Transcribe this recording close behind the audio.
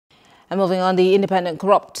And moving on, the Independent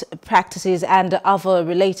Corrupt Practices and Other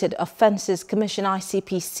Related Offences Commission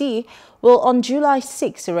ICPC will on July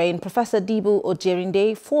 6 arraign Professor Dibu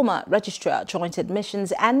Ojerinde, former Registrar, Joint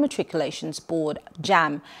Admissions and Matriculations Board,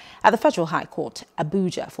 Jamb, at the Federal High Court,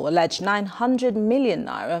 Abuja, for alleged 900 million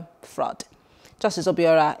naira fraud. Justice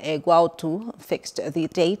Obiora Egwautu fixed the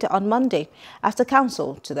date on Monday after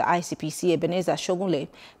counsel to the ICPC, Ebenezer Shogunle,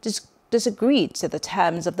 disagreed to the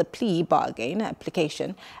terms of the plea bargain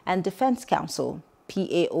application, and Defense Counsel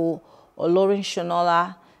PAO Olorin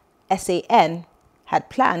Shonola SAN had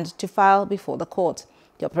planned to file before the court.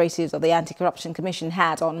 The operatives of the Anti-Corruption Commission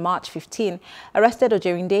had, on March 15, arrested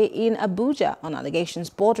Ojerinde in Abuja on allegations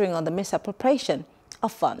bordering on the misappropriation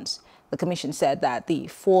of funds. The commission said that the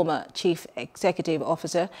former chief executive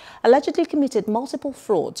officer allegedly committed multiple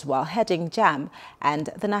frauds while heading Jamb and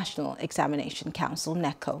the National Examination Council,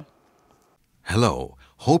 NECO. Hello,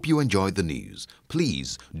 hope you enjoyed the news.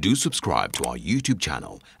 Please do subscribe to our YouTube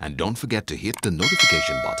channel and don't forget to hit the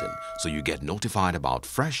notification button so you get notified about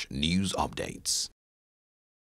fresh news updates.